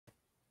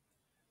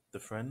The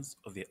Friends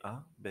of the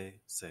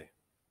A.B.C.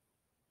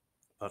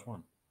 Part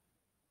 1.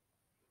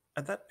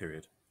 At that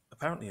period,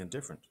 apparently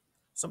indifferent,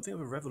 something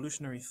of a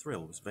revolutionary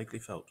thrill was vaguely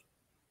felt.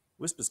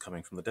 Whispers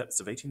coming from the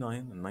depths of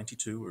 89 and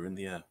 92 were in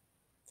the air.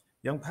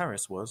 Young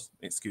Paris was,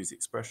 excuse the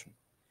expression,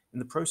 in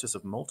the process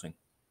of molting.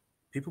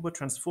 People were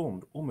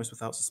transformed almost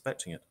without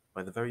suspecting it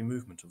by the very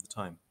movement of the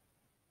time.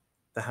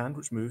 The hand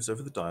which moves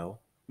over the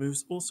dial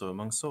moves also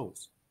among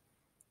souls.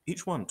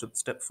 Each one took the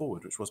step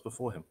forward which was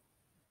before him.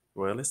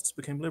 Royalists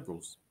became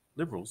liberals.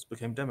 Liberals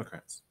became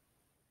Democrats.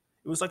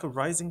 It was like a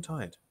rising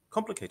tide,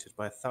 complicated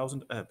by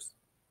 1,000 ebbs.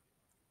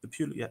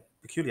 The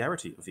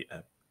peculiarity of the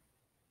ebb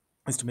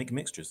is to make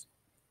mixtures.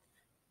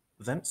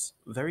 Thence,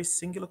 very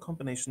singular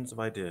combinations of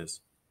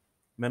ideas.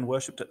 Men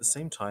worshipped at the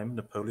same time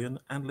Napoleon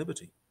and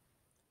liberty.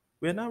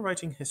 We are now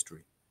writing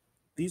history.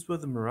 These were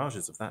the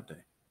mirages of that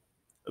day.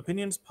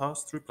 Opinions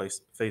passed through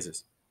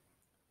phases.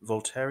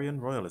 Voltairean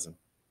royalism,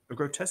 a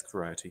grotesque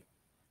variety,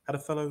 had a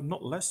fellow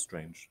not less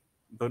strange,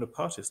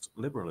 Bonapartist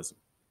liberalism.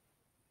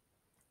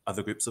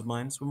 Other groups of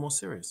minds were more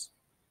serious.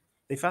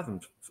 They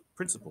fathomed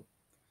principle.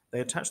 They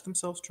attached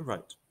themselves to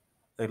right.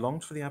 They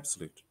longed for the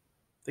absolute.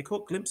 They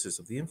caught glimpses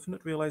of the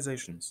infinite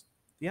realizations.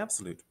 The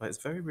absolute, by its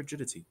very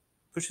rigidity,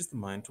 pushes the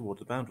mind toward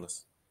the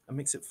boundless, and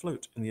makes it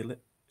float in the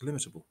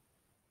illimitable.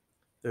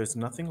 There is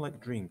nothing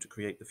like dream to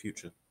create the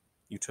future.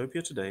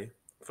 Utopia today,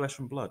 flesh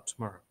and blood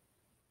tomorrow.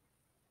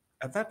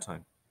 At that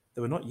time,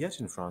 there were not yet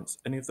in France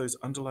any of those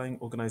underlying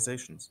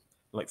organizations,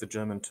 like the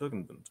German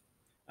Tugendbund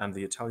and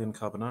the Italian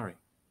Carbonari.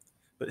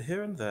 But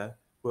here and there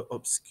were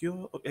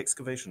obscure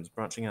excavations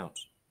branching out.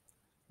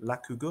 La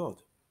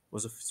Cougorde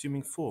was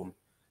assuming form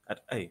at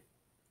A.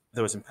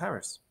 There was in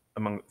Paris,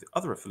 among the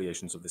other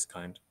affiliations of this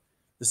kind,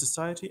 the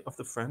Society of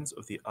the Friends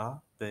of the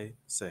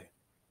A.B.C.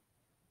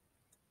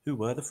 Who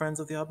were the Friends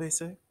of the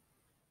A.B.C.?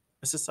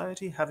 A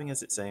society having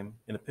as its aim,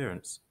 in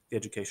appearance, the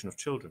education of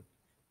children,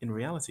 in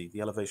reality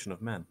the elevation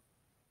of men.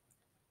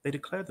 They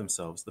declared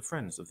themselves the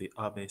Friends of the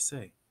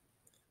A.B.C.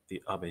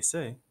 The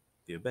A.B.C.,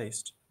 the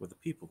abased, were the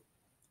people.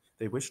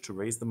 They wished to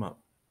raise them up.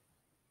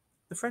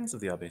 The Friends of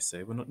the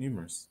A.B.C. were not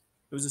numerous.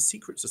 It was a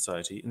secret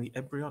society in the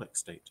embryonic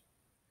state.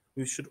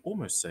 We should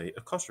almost say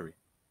a coterie.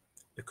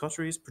 The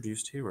coteries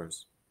produced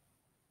heroes.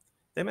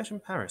 They met in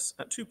Paris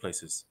at two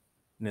places,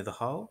 near the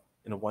Halles,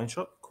 in a wine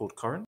shop called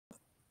Corinth,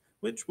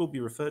 which will be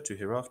referred to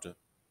hereafter,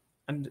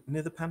 and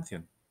near the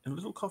Pantheon, in a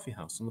little coffee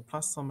house on the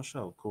Place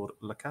Saint-Michel called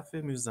Le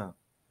Café Musain,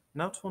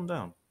 now torn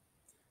down.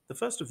 The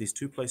first of these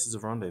two places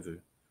of rendezvous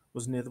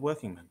was near the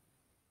working men,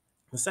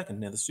 the second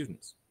near the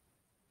students.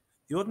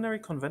 The ordinary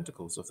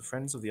conventicles of the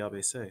Friends of the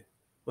A.B.C.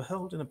 were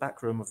held in a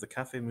back room of the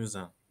Café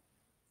Musain.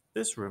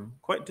 This room,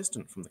 quite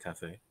distant from the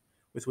café,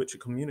 with which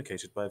it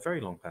communicated by a very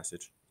long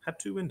passage, had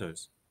two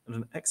windows, and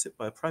an exit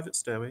by a private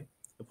stairway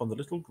upon the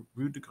little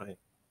Rue de Grès.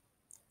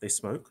 They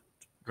smoked,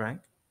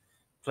 drank,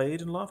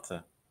 played, and laughed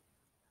there.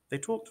 They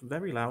talked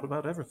very loud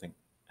about everything,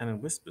 and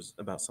in whispers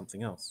about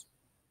something else.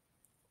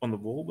 On the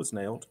wall was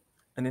nailed,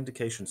 an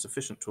indication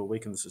sufficient to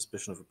awaken the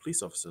suspicion of a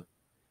police officer,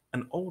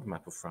 an old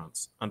map of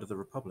France under the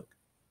Republic.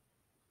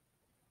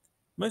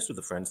 Most of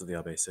the Friends of the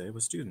A.B.C. were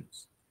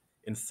students,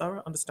 in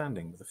thorough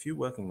understanding with a few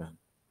working men.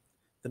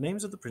 The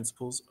names of the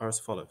principals are as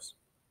follows.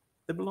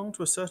 They belong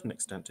to a certain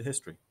extent to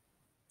history.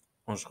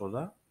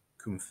 Enjolras,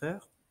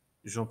 Combeferre,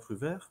 Jean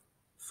Prouvaire,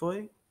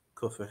 Foy,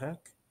 Courfeyrac,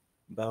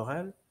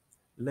 Bahorel,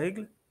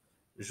 L'Aigle,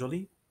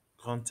 Joly,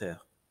 Grantaire.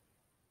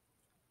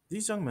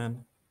 These young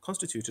men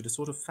constituted a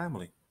sort of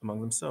family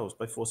among themselves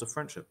by force of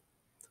friendship.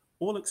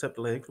 All except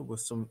L'Aigle were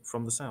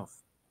from the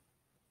south.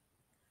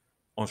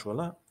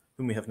 Enjolras,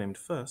 whom we have named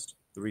first,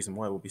 the reason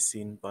why will be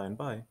seen by and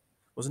by,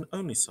 was an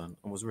only son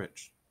and was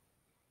rich.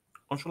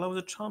 Enjolras was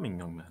a charming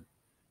young man,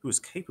 who was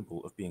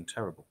capable of being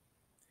terrible.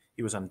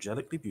 He was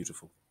angelically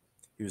beautiful.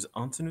 He was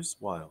Antinous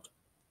wild.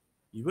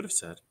 You would have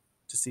said,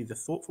 to see the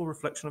thoughtful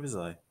reflection of his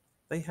eye,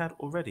 they had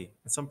already,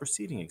 in some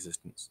preceding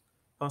existence,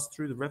 passed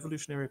through the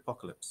revolutionary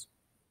apocalypse.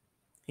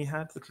 He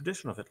had the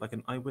tradition of it like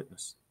an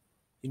eyewitness.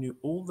 He knew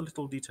all the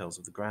little details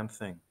of the grand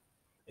thing,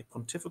 a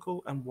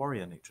pontifical and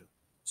warrior nature,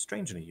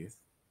 strange in a youth.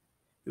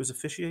 He was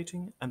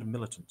officiating and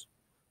militant.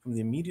 From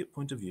the immediate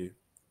point of view,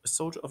 a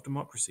soldier of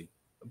democracy,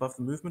 above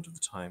the movement of the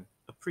time,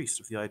 a priest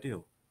of the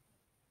ideal.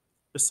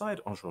 Beside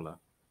Enjolras,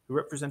 who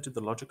represented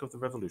the logic of the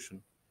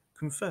revolution,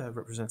 Combeferre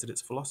represented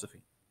its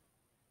philosophy.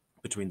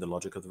 Between the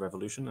logic of the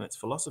revolution and its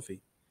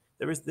philosophy,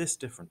 there is this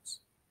difference,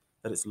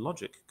 that its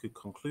logic could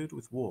conclude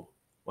with war,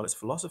 while its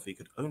philosophy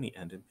could only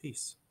end in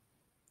peace.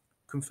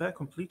 Combeferre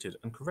completed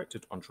and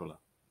corrected Enjolras.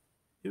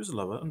 He was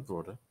lower and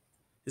broader.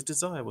 His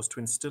desire was to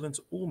instill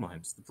into all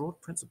minds the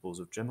broad principles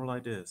of general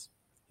ideas.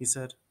 He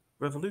said,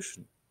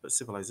 revolution, but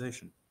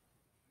civilization.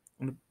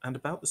 And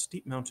about the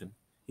steep mountain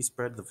he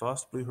spread the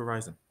vast blue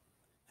horizon.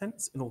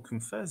 Hence, in all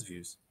Combeferre's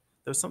views,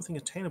 there was something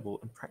attainable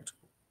and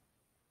practical.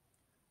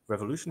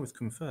 Revolution with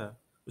Combeferre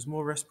was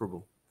more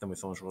respirable than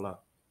with Enjolras.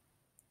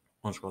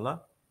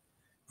 Enjolras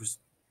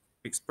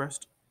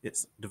expressed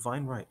its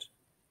divine right,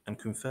 and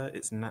Combeferre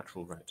its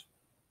natural right.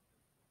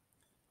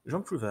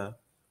 Jean Prouvaire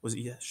was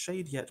a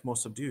shade yet more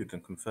subdued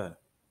than Combeferre.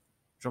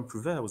 Jean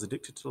Prouvaire was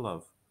addicted to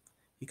love.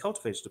 He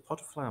cultivated a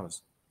pot of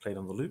flowers, played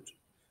on the lute,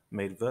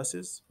 made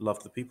verses,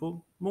 loved the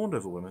people, mourned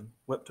over women,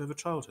 wept over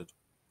childhood,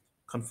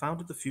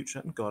 confounded the future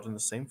and God in the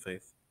same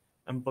faith,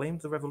 and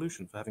blamed the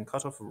revolution for having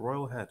cut off a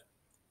royal head,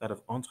 that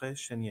of André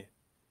Chénier.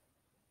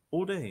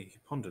 All day he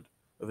pondered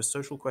over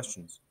social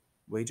questions: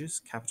 wages,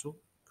 capital,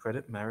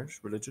 credit, marriage,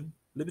 religion,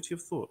 liberty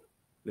of thought,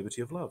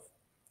 liberty of love,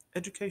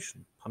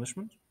 education,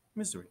 punishment,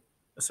 misery,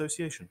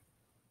 association,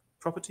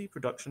 property,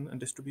 production, and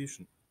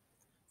distribution,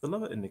 the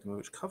lower enigma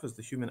which covers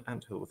the human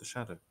ant-hill with a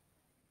shadow.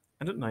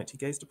 And at night he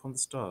gazed upon the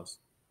stars,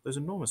 those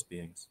enormous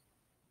beings.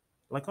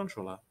 Like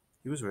Enjolras,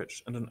 he was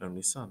rich and an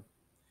only son.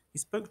 He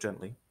spoke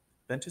gently,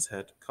 bent his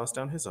head, cast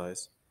down his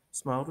eyes,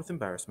 smiled with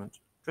embarrassment,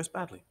 dressed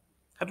badly,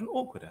 had an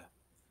awkward air,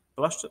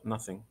 blushed at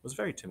nothing, was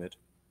very timid,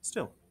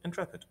 still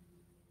intrepid.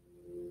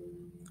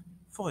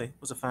 Foy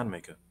was a fan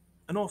maker,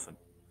 an orphan,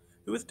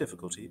 who with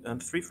difficulty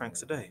earned 3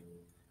 francs a day,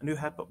 and who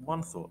had but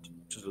one thought: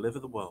 to deliver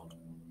the world.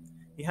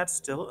 He had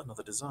still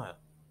another desire: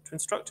 to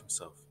instruct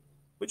himself,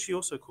 which he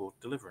also called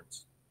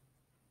deliverance.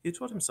 He had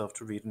taught himself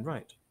to read and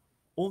write.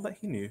 All that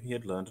he knew he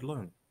had learned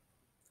alone.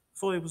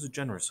 Foy was a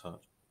generous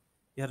heart.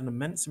 He had an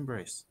immense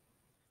embrace.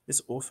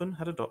 This orphan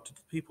had adopted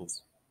the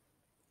peoples.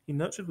 He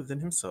nurtured within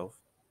himself,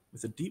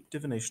 with a deep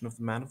divination of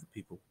the man of the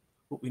people,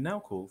 what we now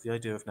call the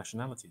idea of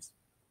nationalities.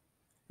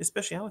 His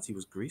speciality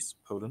was Greece,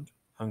 Poland,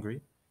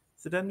 Hungary,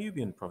 the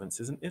Danubian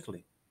provinces, and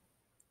Italy.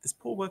 This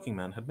poor working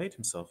man had made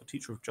himself a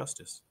teacher of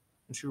justice,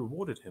 and she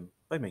rewarded him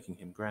by making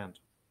him grand.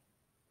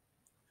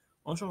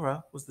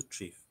 Enjolras was the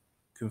chief,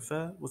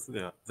 Combeferre was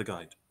the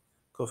guide,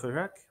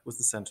 Courfeyrac was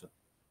the centre.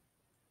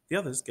 The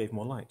others gave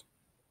more light.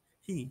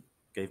 He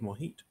gave more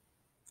heat.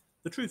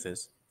 The truth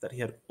is that he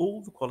had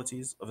all the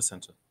qualities of a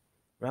centre: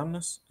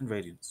 roundness and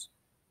radiance.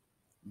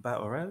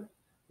 Bahorel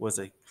was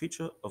a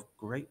creature of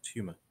great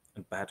humour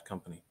and bad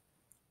company,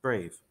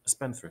 brave, a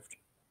spendthrift,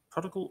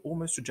 prodigal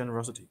almost to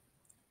generosity,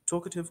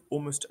 talkative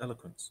almost to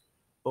eloquence,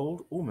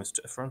 bold almost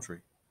to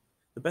effrontery,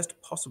 the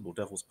best possible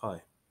devil's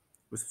pie,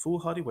 with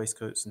foolhardy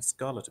waistcoats and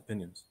scarlet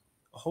opinions,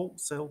 a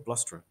wholesale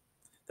blusterer,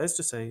 that is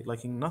to say,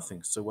 liking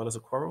nothing so well as a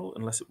quarrel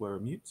unless it were a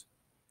mute,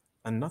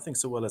 and nothing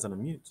so well as an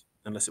amute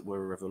unless it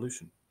were a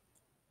revolution,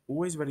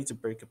 always ready to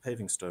break a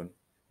paving stone,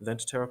 then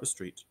to tear up a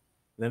street,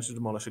 then to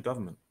demolish a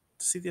government,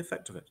 to see the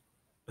effect of it,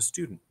 a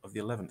student of the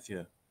 11th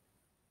year.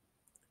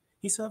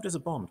 He served as a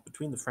bond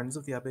between the friends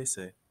of the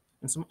ABC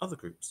and some other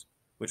groups,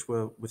 which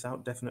were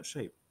without definite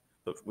shape,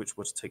 but which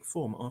were to take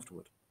form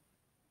afterward.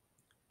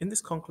 In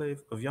this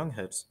conclave of young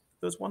heads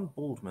there was one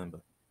bald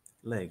member,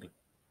 L'Aigle.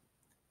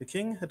 The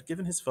king had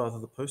given his father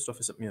the post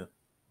office at Meaux.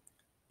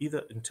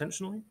 Either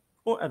intentionally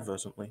or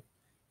advertently,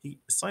 he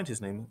assigned his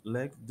name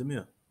L'Aigle de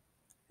Meaux.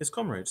 His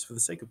comrades, for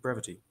the sake of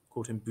brevity,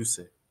 called him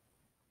Busset.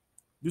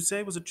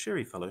 Busset was a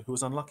cheery fellow who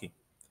was unlucky.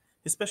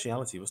 His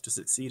speciality was to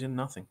succeed in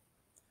nothing.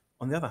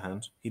 On the other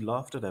hand, he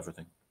laughed at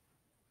everything.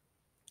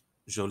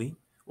 Joly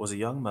was a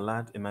young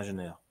malade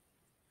imaginaire.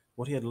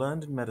 What he had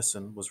learned in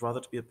medicine was rather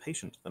to be a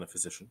patient than a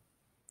physician.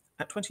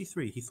 At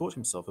 23 he thought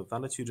himself a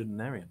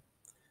valetudinarian,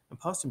 and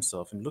passed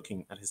himself in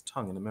looking at his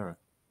tongue in a mirror.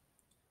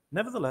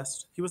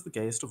 Nevertheless, he was the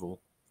gayest of all.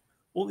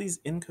 All these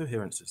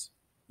incoherences,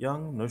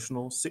 young,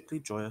 notional, sickly,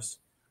 joyous,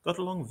 got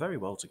along very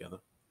well together,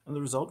 and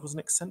the result was an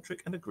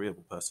eccentric and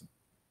agreeable person.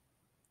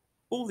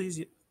 All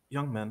these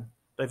young men,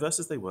 diverse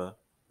as they were,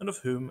 and of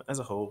whom, as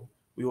a whole,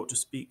 we ought to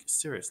speak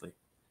seriously,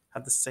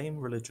 had the same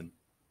religion: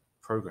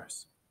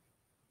 progress.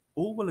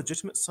 All were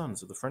legitimate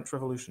sons of the French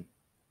Revolution.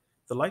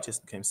 The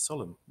lightest became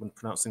solemn when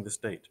pronouncing this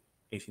date,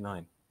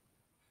 89.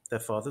 Their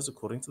fathers,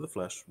 according to the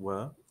flesh,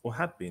 were, or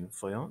had been,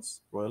 feuillants,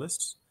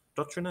 royalists,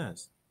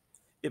 doctrinaires.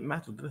 It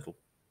mattered little.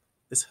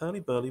 This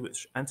hurly-burly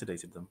which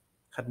antedated them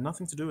had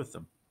nothing to do with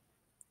them.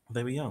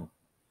 They were young.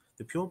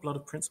 The pure blood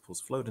of principles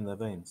flowed in their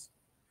veins.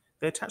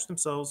 They attached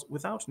themselves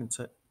without an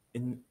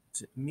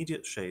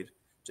intermediate shade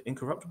to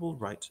incorruptible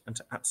right and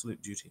to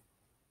absolute duty.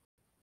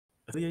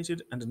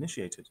 Affiliated and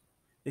initiated,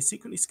 they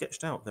secretly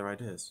sketched out their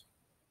ideas.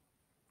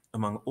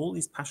 Among all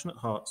these passionate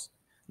hearts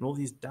and all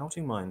these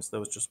doubting minds there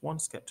was just one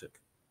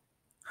skeptic.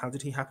 How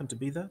did he happen to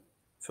be there?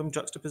 From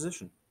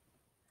juxtaposition.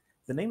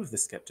 The name of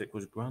this skeptic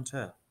was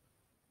Grantaire.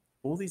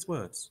 All these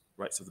words,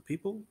 rights of the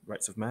people,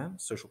 rights of man,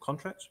 social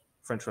contract,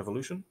 French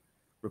Revolution,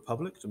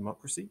 republic,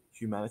 democracy,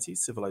 humanity,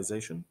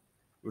 civilization,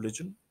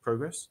 religion,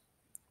 progress,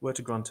 were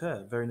to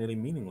Grantaire very nearly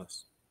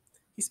meaningless.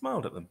 He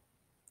smiled at them.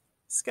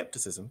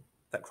 Skepticism,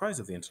 that cries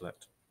of the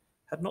intellect,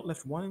 had not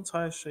left one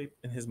entire shape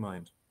in his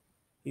mind.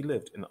 He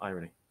lived in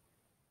irony.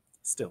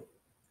 Still,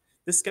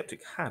 this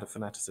skeptic had a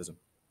fanaticism.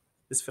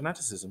 This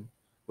fanaticism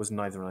was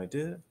neither an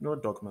idea, nor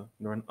a dogma,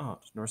 nor an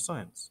art, nor a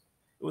science.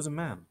 It was a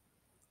man,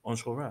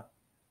 Enjolras.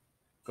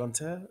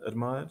 Grantaire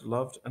admired,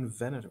 loved, and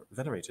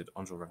venerated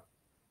Enjolras.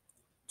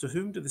 To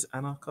whom did this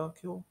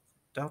anarchical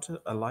doubter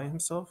ally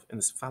himself in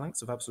this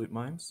phalanx of absolute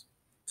minds?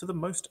 To the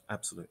most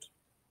absolute.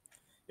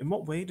 In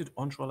what way did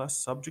Enjolras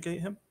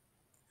subjugate him?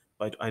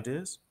 By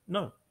ideas?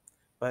 No,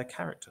 by a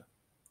character.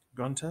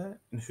 Grantaire,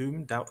 in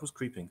whom doubt was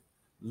creeping,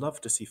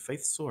 loved to see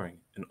faith soaring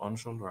in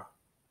Enjolras.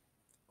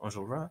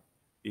 Enjolras,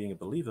 being a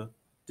believer,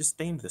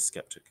 disdained this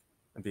sceptic,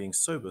 and being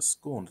sober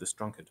scorned this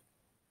drunkard.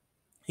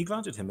 He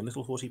granted him a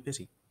little haughty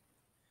pity.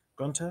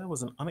 Grantaire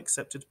was an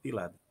unaccepted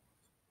Pilade,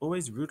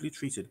 always rudely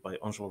treated by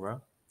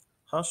Enjolras,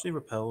 harshly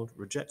repelled,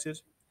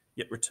 rejected,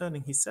 yet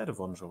returning he said of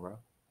Enjolras,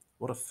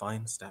 "What a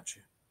fine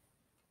statue."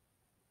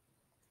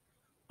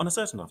 On a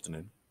certain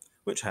afternoon,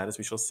 which had, as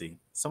we shall see,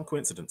 some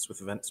coincidence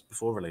with events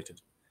before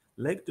related,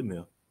 Laigle de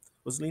Meaux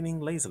was leaning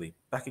lazily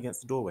back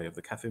against the doorway of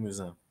the Café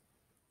Musain.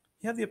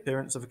 He had the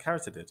appearance of a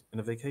caryatid in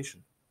a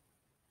vacation.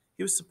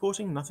 He was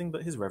supporting nothing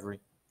but his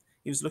reverie.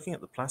 He was looking at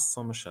the Place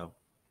Saint-Michel.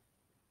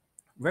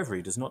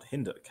 Reverie does not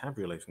hinder a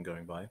cabriolet from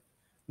going by,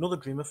 nor the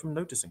dreamer from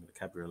noticing the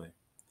cabriolet.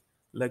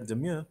 Laigle de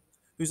Meaux,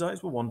 whose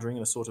eyes were wandering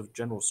in a sort of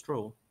general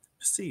stroll,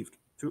 perceived,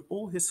 through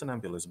all his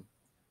somnambulism,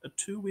 a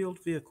two-wheeled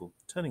vehicle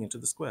turning into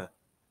the square,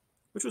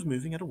 which was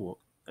moving at a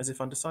walk, as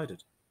if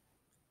undecided.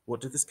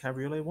 What did this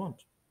cabriolet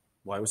want?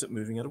 Why was it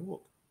moving at a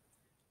walk?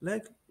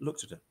 Laigle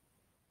looked at it.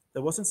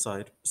 There was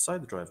inside,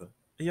 beside the driver,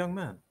 a young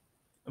man,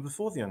 and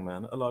before the young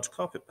man a large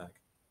carpet bag.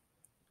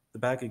 The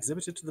bag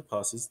exhibited to the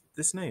passers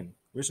this name,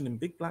 written in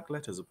big black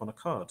letters upon a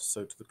card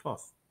sewed to the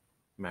cloth: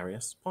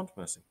 Marius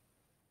Pontmercy.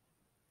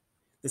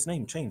 This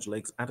name changed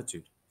Laigue's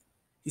attitude.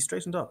 He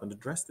straightened up and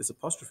addressed this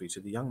apostrophe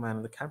to the young man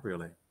in the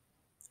cabriolet.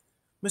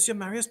 "Monsieur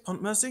Marius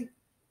Pontmercy?"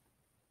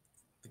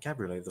 The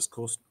cabriolet thus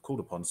called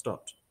upon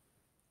stopped.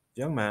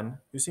 The young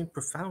man, who seemed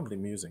profoundly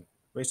musing,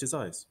 raised his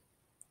eyes.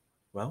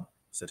 "Well,"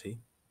 said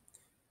he.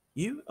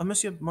 "You are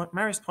Monsieur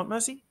Marius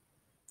Pontmercy?"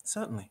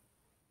 "Certainly."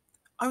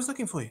 "I was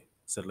looking for you,"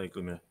 said Laigle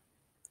de Meaux.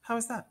 "How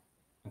is that?"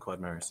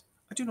 inquired Marius.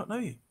 "I do not know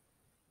you."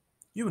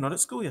 "You were not at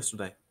school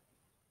yesterday."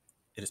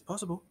 "It is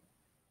possible."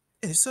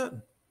 "It is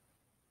certain."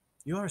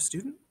 "You are a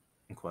student?"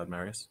 inquired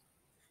Marius.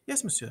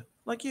 "Yes, monsieur,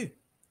 like you.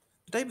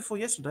 The day before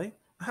yesterday,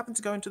 I happened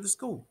to go into the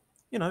school.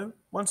 You know,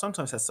 one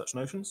sometimes has such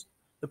notions.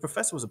 The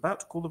professor was about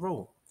to call the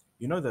roll.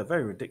 You know they're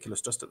very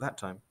ridiculous just at that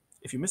time.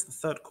 If you miss the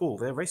third call,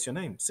 they erase your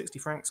name. 60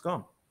 francs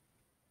gone."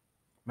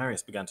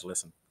 Marius began to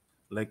listen.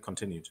 Laigle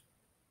continued.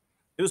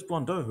 "It was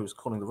Blondeau who was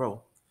calling the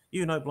roll.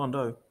 You know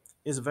Blondeau.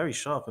 He has a very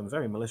sharp and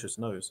very malicious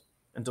nose,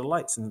 and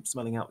delights in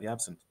smelling out the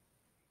absent.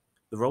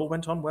 The roll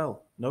went on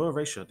well. No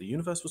erasure. The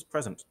universe was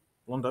present.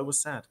 Blondeau was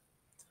sad.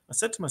 I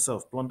said to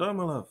myself, 'Blondeau,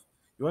 my love,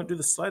 you won't do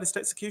the slightest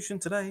execution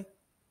today.'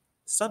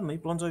 Suddenly,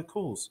 Blondeau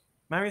calls,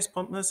 'Marius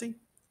Pontmercy?'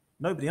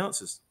 Nobody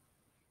answers.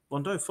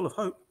 Blondeau, full of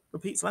hope,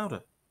 repeats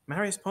louder,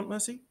 'Marius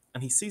Pontmercy?'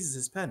 and he seizes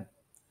his pen.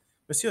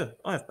 'Monsieur,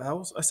 I have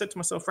bowels,' I said to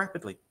myself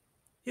rapidly.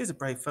 'Here's a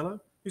brave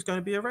fellow who's going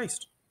to be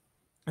erased.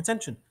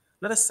 Attention,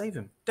 let us save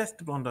him. Death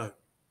to Blondeau.'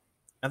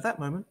 At that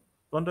moment,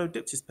 Blondeau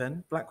dipped his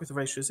pen, black with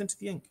erasures, into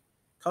the ink,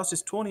 cast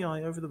his tawny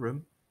eye over the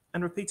room,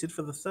 and repeated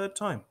for the third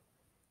time,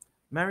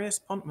 'Marius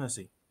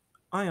Pontmercy.'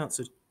 I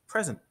answered,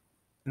 'Present.'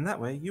 In that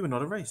way you were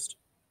not erased."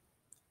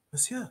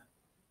 "Monsieur,"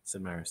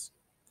 said Marius.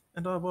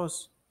 "And I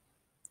was,"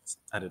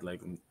 added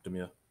Laigle de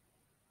Meaux.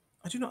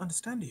 "I do not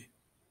understand you,"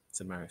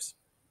 said Marius.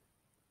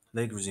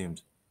 Laigle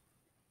resumed.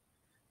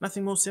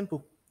 "Nothing more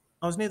simple.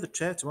 I was near the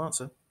chair to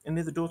answer, and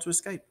near the door to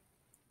escape.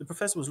 The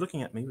professor was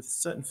looking at me with a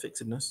certain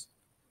fixedness.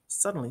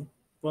 Suddenly,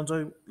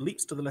 Blondeau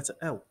leaps to the letter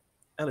L.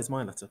 L is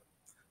my letter.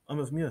 I'm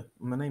of Meaux,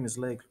 and my name is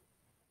Laigle."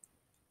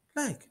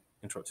 "Laigle,"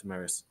 interrupted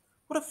Marius.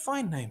 "What a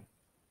fine name!"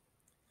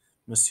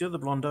 Monsieur de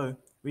Blondeau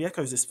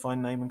re-echoes this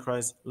fine name and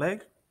cries,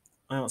 "Laigle?"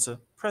 I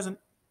answer, "Present."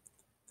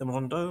 Then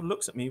Blondeau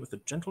looks at me with the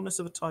gentleness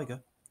of a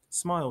tiger,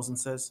 smiles, and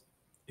says,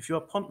 "If you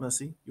are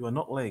Pontmercy, you are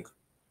not Laigle,"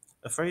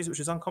 a phrase which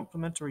is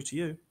uncomplimentary to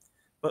you,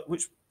 but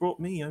which brought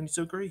me only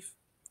to grief.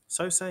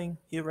 So saying,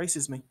 he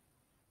erases me.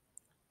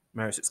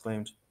 Marius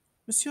exclaimed,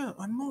 "Monsieur,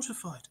 I'm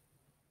mortified."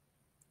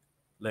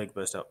 Laigle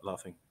burst out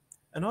laughing.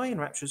 "And I in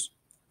raptures.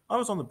 I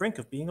was on the brink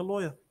of being a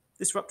lawyer.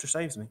 This rupture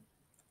saves me.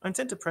 I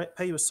intend to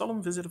pay you a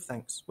solemn visit of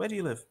thanks. Where do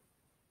you live?"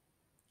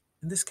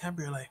 "In this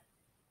cabriolet,"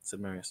 said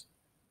Marius.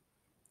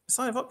 "A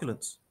sign of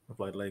opulence,"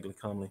 replied Laigle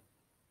calmly.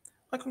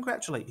 "I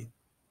congratulate you.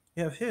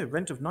 You have here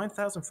rent of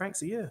 9,000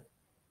 francs a year."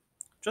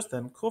 Just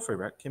then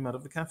Courfeyrac came out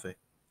of the café.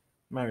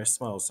 Marius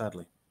smiled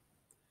sadly.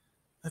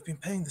 "I've been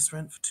paying this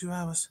rent for 2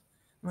 hours,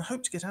 and I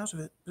hope to get out of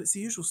it, but it's the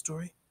usual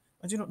story.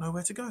 I do not know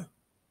where to go."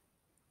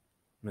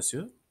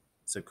 "Monsieur,"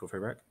 said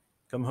Courfeyrac,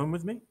 "come home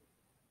with me."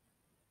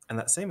 And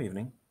that same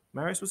evening,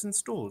 Marius was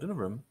installed in a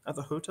room at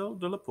the Hôtel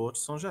de la Porte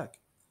Saint-Jacques,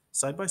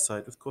 side by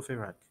side with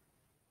Courfeyrac.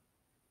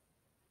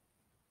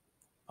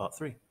 Part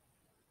 3.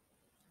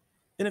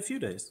 In a few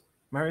days,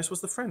 Marius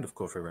was the friend of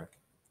Courfeyrac.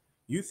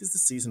 Youth is the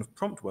season of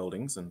prompt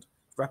weldings and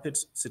rapid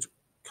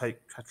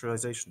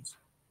cicatrizations.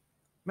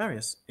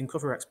 Marius, in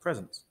Courfeyrac's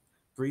presence,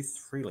 breathed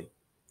freely.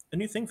 A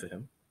new thing for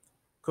him.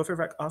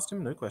 Courfeyrac asked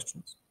him no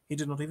questions. He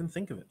did not even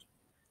think of it.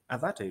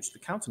 At that age, the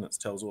countenance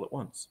tells all at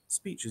once.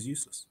 Speech is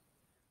useless.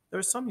 There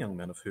are some young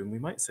men of whom we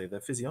might say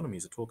their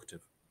physiognomies are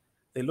talkative.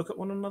 They look at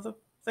one another,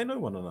 they know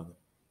one another.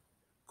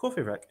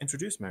 Courfeyrac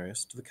introduced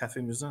Marius to the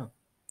Café Musain.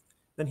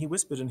 Then he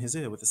whispered in his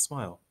ear with a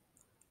smile,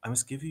 "I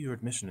must give you your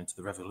admission into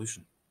the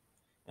Revolution."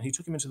 And he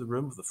took him into the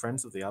room of the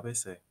friends of the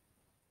ABC.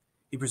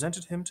 He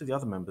presented him to the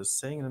other members,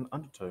 saying in an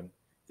undertone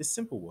this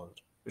simple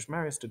word, which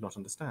Marius did not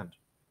understand,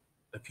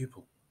 "A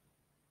pupil."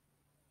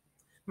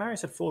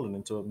 Marius had fallen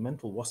into a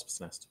mental wasp's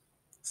nest.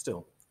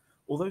 Still,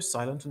 although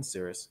silent and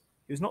serious,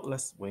 he was not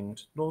less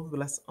winged nor the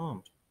less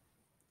armed.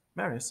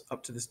 Marius,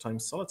 up to this time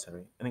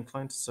solitary and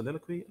inclined to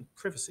soliloquy and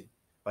privacy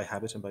by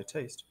habit and by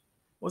taste,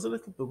 was a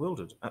little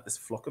bewildered at this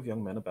flock of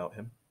young men about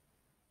him.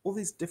 All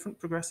these different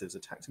progressives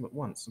attacked him at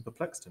once and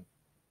perplexed him.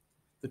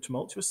 The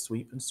tumultuous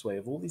sweep and sway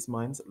of all these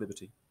minds at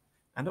liberty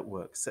and at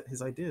work set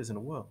his ideas in a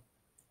whirl.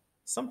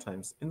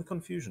 Sometimes, in the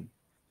confusion,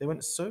 they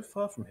went so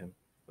far from him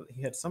that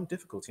he had some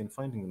difficulty in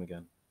finding them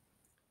again.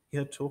 He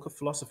heard talk of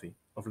philosophy,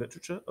 of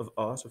literature, of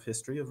art, of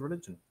history, of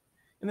religion,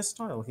 in a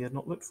style he had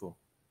not looked for.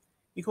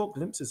 He caught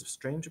glimpses of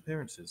strange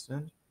appearances,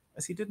 and,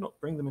 as he did not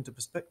bring them into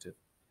perspective,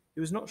 he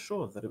was not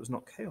sure that it was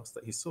not chaos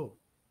that he saw.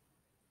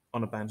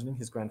 On abandoning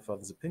his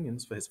grandfather's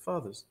opinions for his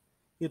father's,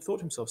 he had thought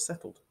himself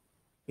settled.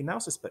 He now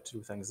suspected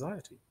with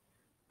anxiety,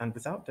 and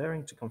without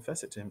daring to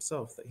confess it to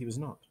himself, that he was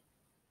not.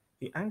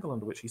 The angle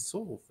under which he saw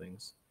all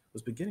things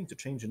was beginning to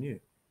change anew.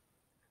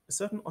 A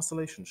certain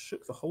oscillation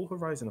shook the whole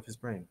horizon of his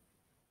brain,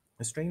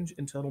 a strange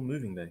internal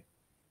moving day.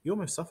 He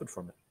almost suffered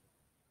from it.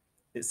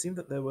 It seemed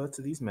that there were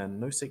to these men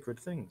no sacred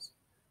things.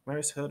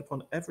 Marius heard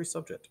upon every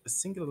subject a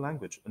singular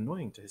language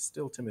annoying to his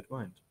still timid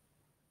mind.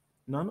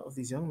 None of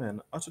these young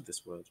men uttered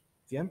this word,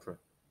 the Emperor.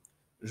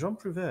 Jean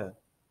Prouvaire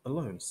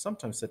alone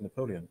sometimes said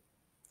Napoleon.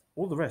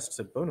 All the rest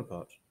said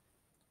Bonaparte.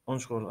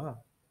 Enjolras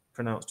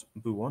pronounced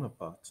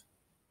Buonaparte.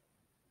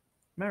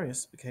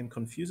 Marius became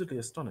confusedly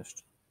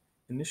astonished.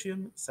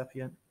 Initium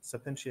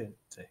sapientiae.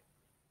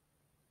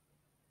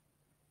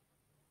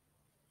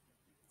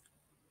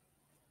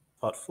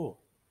 Part 4.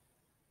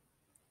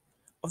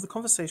 Of the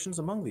conversations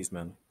among these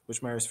men,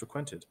 which Marius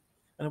frequented,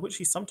 and in which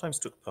he sometimes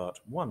took part,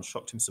 one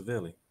shocked him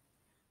severely.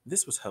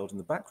 This was held in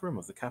the back room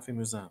of the Café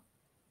Musain.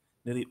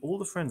 Nearly all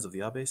the friends of the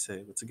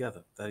ABC were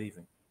together that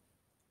evening.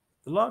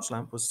 The large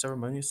lamp was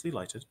ceremoniously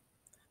lighted.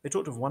 They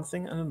talked of one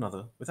thing and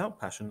another, without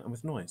passion and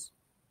with noise.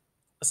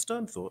 A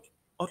stern thought,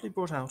 oddly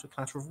brought out a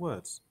clatter of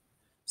words,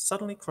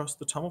 suddenly crossed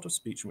the tumult of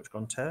speech in which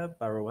Grantaire,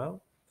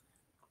 Barruel,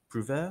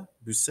 Prouvaire,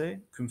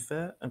 Busset,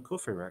 Combeferre, and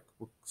Courfeyrac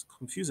were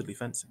confusedly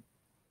fencing.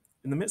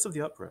 In the midst of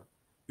the uproar,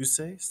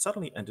 Busset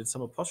suddenly ended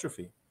some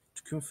apostrophe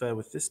to Combeferre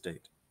with this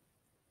date,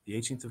 the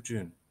 18th of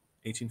June,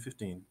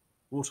 1815,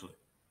 Waterloo.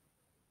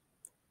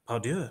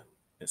 Pardieu!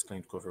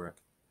 Exclaimed Courfeyrac.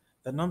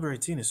 That number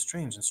 18 is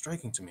strange and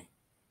striking to me.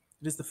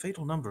 It is the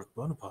fatal number of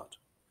Bonaparte.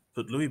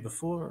 Put Louis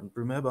before and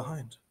Brumaire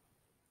behind.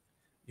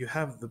 You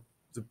have the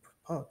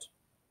part.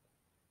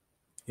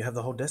 You have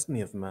the whole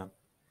destiny of the man,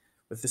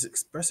 with this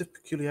expressive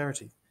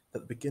peculiarity that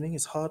the beginning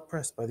is hard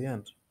pressed by the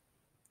end.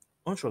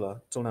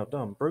 Enjolras, till now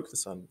dumb, broke the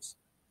silence,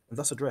 and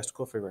thus addressed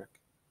Courfeyrac.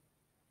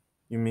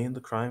 You mean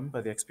the crime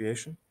by the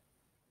expiation?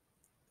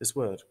 This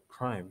word,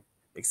 crime,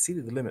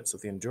 exceeded the limits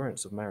of the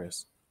endurance of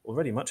Marius,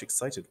 already much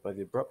excited by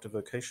the abrupt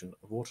evocation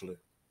of Waterloo.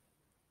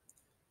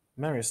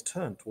 Marius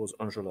turned towards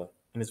Enjolras,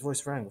 and his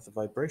voice rang with a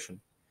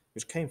vibration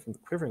which came from the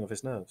quivering of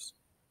his nerves.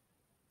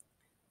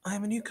 I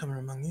am a newcomer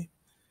among you,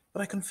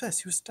 but I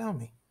confess you astound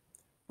me.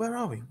 Where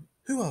are we?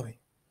 Who are we?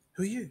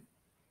 Who are you?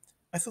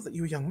 I thought that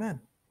you were young men.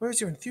 Where is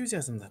your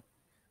enthusiasm, then?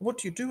 And what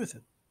do you do with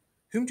it?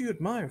 Whom do you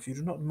admire if you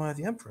do not admire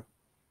the Emperor?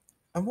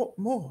 And what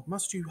more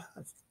must you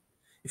have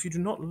if you do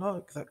not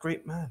like that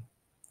great man?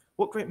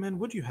 What great men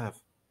would you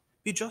have?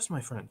 Be just,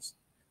 my friends.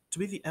 To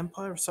be the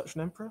empire of such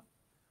an emperor?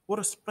 What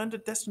a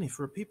splendid destiny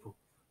for a people,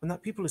 when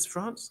that people is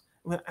France,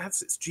 and when it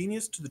adds its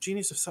genius to the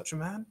genius of such a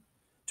man?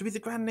 To be the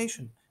grand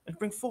nation, and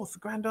bring forth the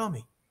grand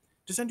army,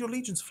 to send your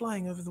legions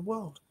flying over the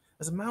world,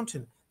 as a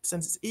mountain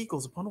sends its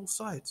eagles upon all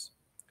sides,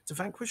 to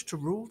vanquish, to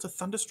rule, to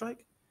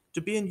thunderstrike,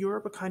 to be in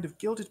Europe a kind of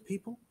gilded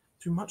people,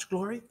 through much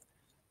glory,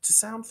 to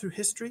sound through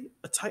history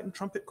a Titan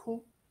trumpet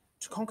call,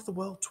 to conquer the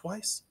world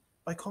twice,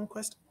 by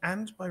conquest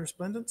and by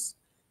resplendence.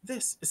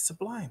 This is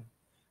sublime,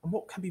 and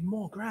what can be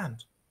more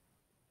grand?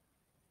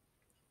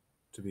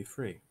 To be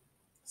free,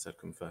 said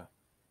Combeferre.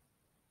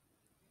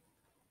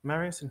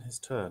 Marius, in his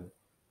turn,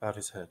 bowed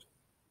his head.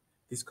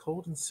 These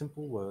cold and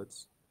simple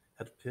words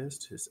had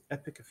pierced his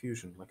epic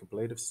effusion like a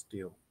blade of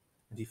steel,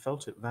 and he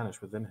felt it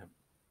vanish within him.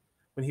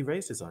 When he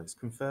raised his eyes,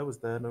 Combeferre was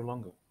there no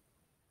longer.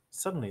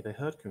 Suddenly they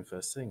heard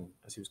Combeferre sing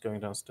as he was going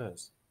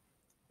downstairs.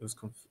 It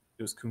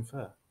was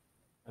Combeferre,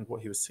 and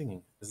what he was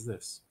singing is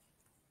this.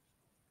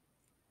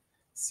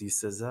 Si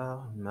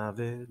César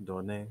m'avait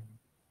donné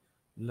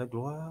la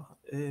gloire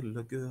et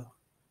l'augueur,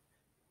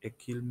 et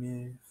qu'il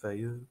m'ait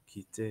fallu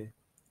quitter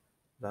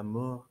la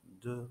mort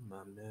de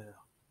ma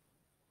mère,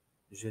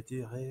 je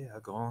dirais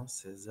à grand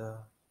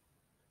César,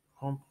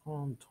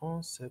 reprends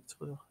ton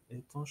sceptre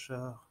et ton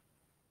char,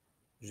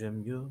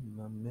 j'aime mieux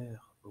ma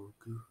mère au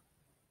goût,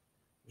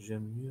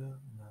 j'aime mieux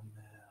ma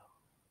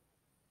mère.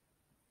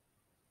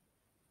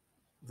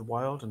 The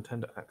wild and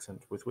tender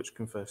accent with which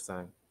Combeferre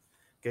sang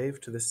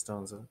gave to this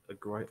stanza a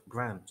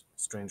grand,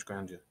 strange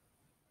grandeur.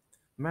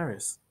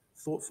 Marius,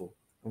 thoughtful,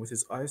 and with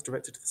his eyes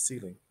directed to the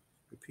ceiling,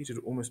 repeated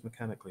almost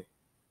mechanically,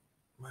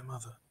 My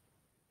mother.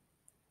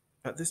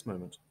 At this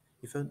moment,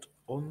 he felt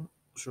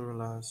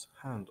Enjolras'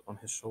 hand on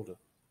his shoulder.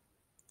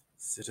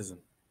 Citizen,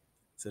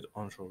 said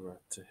Enjolras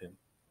to him,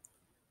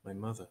 my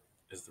mother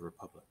is the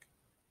Republic.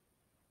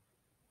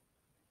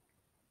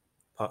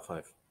 Part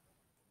 5.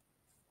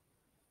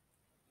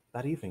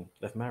 That evening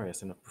left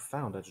Marius in a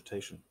profound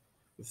agitation,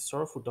 with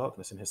sorrowful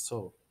darkness in his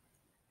soul.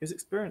 He was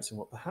experiencing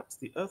what perhaps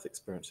the earth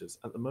experiences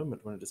at the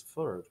moment when it is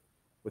furrowed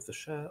with the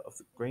share of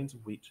the grains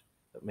of wheat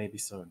that may be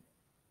sown.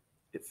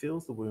 It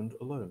feels the wound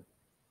alone.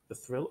 The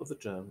thrill of the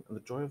germ and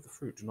the joy of the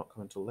fruit do not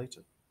come until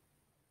later.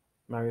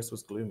 Marius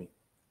was gloomy.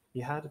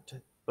 He had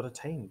but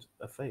attained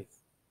a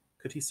faith.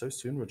 Could he so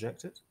soon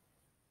reject it?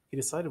 He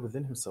decided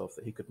within himself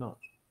that he could not.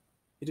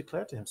 He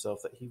declared to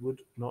himself that he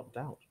would not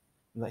doubt,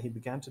 and that he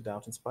began to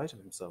doubt in spite of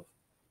himself.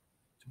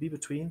 To be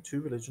between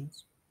two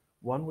religions,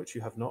 one which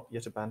you have not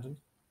yet abandoned,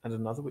 and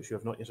another which you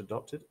have not yet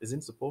adopted, is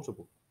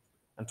insupportable,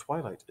 and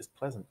twilight is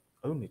pleasant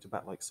only to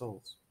bat-like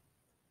souls.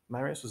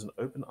 Marius was an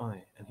open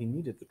eye, and he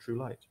needed the true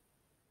light.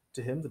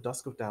 To him the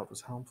dusk of doubt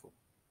was harmful.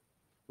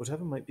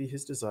 Whatever might be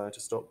his desire to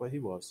stop where he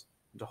was,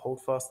 and to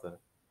hold fast there,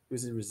 he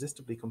was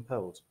irresistibly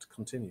compelled to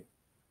continue,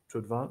 to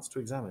advance, to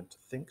examine, to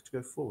think, to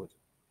go forward.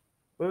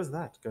 Where was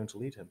that going to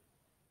lead him?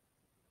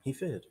 He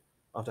feared,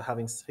 after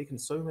having taken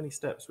so many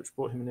steps which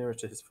brought him nearer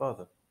to his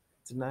father,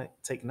 to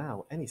take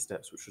now any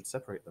steps which should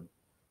separate them.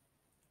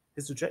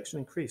 His dejection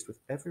increased with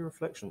every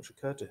reflection which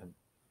occurred to him.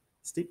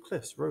 Steep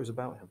cliffs rose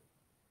about him.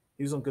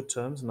 He was on good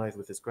terms neither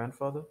with his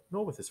grandfather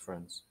nor with his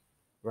friends,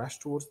 rash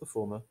towards the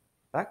former,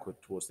 backward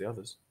towards the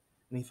others,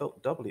 and he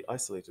felt doubly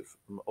isolated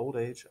from old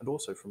age and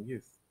also from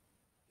youth.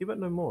 He went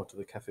no more to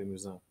the Café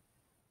Musain.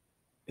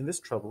 In this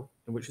trouble,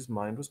 in which his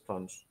mind was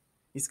plunged,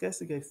 he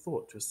scarcely gave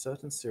thought to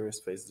certain serious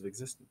phases of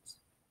existence.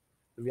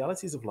 The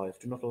realities of life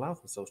do not allow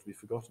themselves to be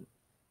forgotten.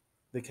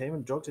 They came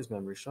and jogged his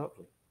memory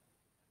sharply.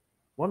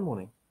 One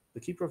morning, the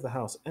keeper of the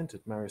house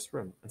entered Marius'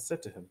 room and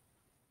said to him,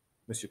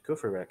 "Monsieur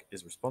Courfeyrac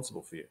is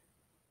responsible for you."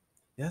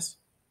 "Yes?"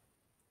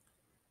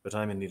 "But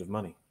I am in need of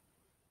money."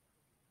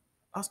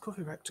 "Ask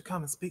Courfeyrac to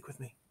come and speak with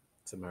me,"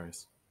 said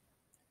Marius.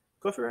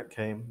 Courfeyrac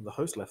came, the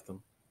host left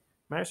them.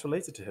 Marius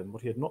related to him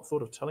what he had not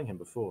thought of telling him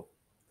before,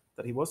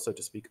 that he was, so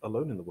to speak,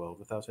 alone in the world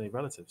without any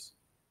relatives.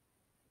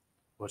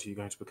 "What are you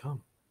going to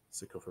become?"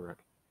 said Courfeyrac.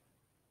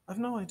 "I've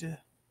no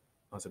idea,"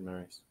 answered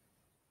Marius.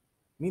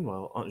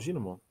 Meanwhile, Aunt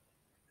Gillenormand,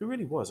 who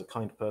really was a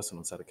kind person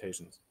on sad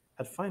occasions,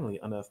 had finally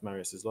unearthed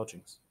Marius's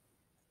lodgings.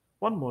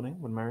 One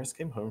morning, when Marius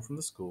came home from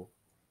the school,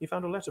 he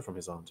found a letter from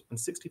his aunt and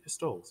 60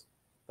 pistoles,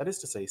 that is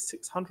to say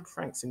 600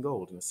 francs in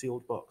gold in a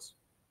sealed box.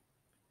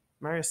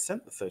 Marius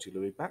sent the 30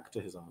 louis back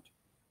to his aunt,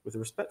 with a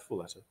respectful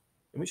letter,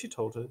 in which he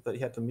told her that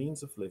he had the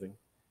means of living,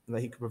 and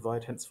that he could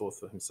provide henceforth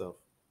for himself.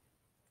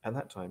 At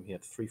that time he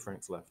had 3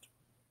 francs left.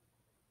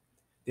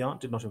 The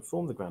aunt did not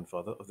inform the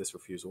grandfather of this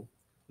refusal,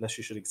 lest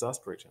she should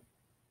exasperate him.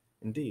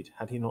 Indeed,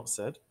 had he not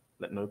said,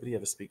 "Let nobody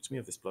ever speak to me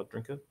of this blood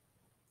drinker"?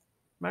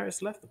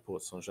 Marius left the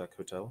Porte Saint-Jacques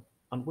hotel,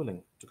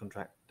 unwilling to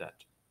contract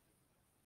debt.